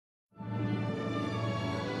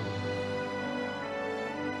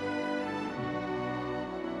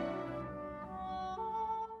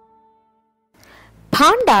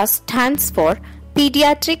PANDAS stands for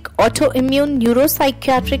Pediatric Autoimmune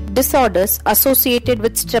Neuropsychiatric Disorders Associated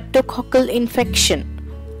with Streptococcal Infection.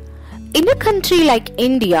 In a country like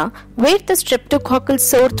India, where the streptococcal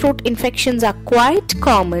sore throat infections are quite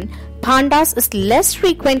common, PANDAS is less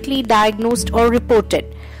frequently diagnosed or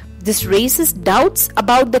reported. This raises doubts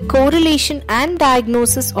about the correlation and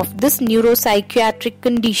diagnosis of this neuropsychiatric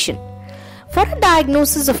condition. For a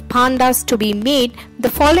diagnosis of PANDAS to be made, the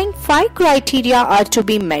following 5 criteria are to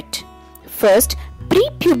be met. First,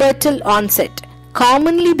 prepubertal onset,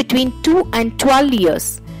 commonly between 2 and 12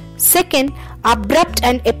 years. Second, abrupt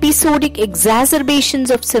and episodic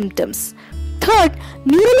exacerbations of symptoms. Third,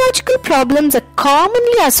 neurological problems are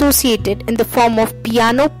commonly associated in the form of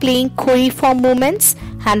piano playing choreiform movements,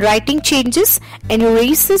 handwriting changes,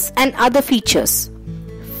 enuresis, and other features.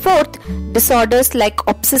 Fourth, disorders like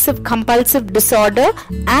obsessive compulsive disorder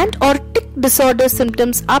and or tic disorder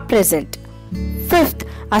symptoms are present. Fifth,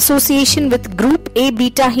 association with group A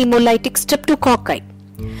beta hemolytic streptococci.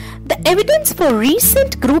 The evidence for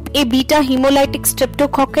recent group A beta hemolytic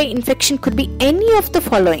streptococci infection could be any of the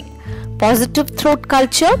following: positive throat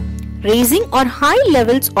culture, raising or high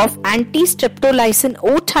levels of anti-streptolysin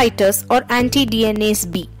O titers or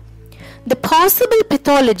anti-DNase B. The possible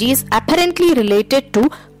pathology is apparently related to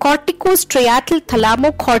corticostriatal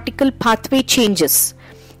thalamocortical pathway changes,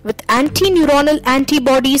 with anti-neuronal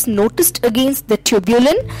antibodies noticed against the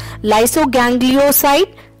tubulin,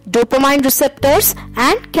 lysoganglioside, dopamine receptors,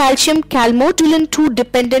 and calcium calmodulin 2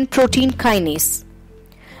 dependent protein kinase.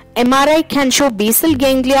 MRI can show basal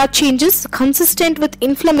ganglia changes consistent with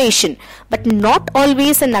inflammation, but not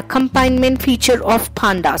always an accompaniment feature of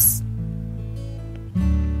PANDAS.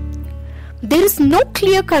 There is no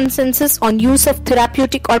clear consensus on use of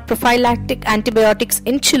therapeutic or prophylactic antibiotics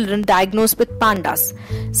in children diagnosed with PANDAS.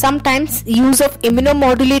 Sometimes use of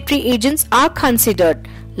immunomodulatory agents are considered,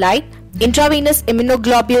 like intravenous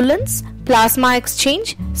immunoglobulins, plasma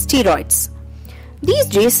exchange, steroids. These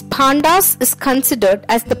days, PANDAS is considered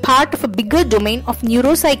as the part of a bigger domain of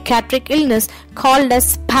neuropsychiatric illness called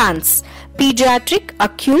as PANS, Pediatric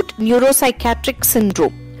Acute Neuropsychiatric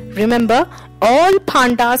Syndrome. Remember, all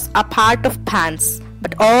PANDAS are part of PANS,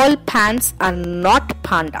 but all PANS are not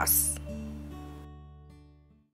PANDAS.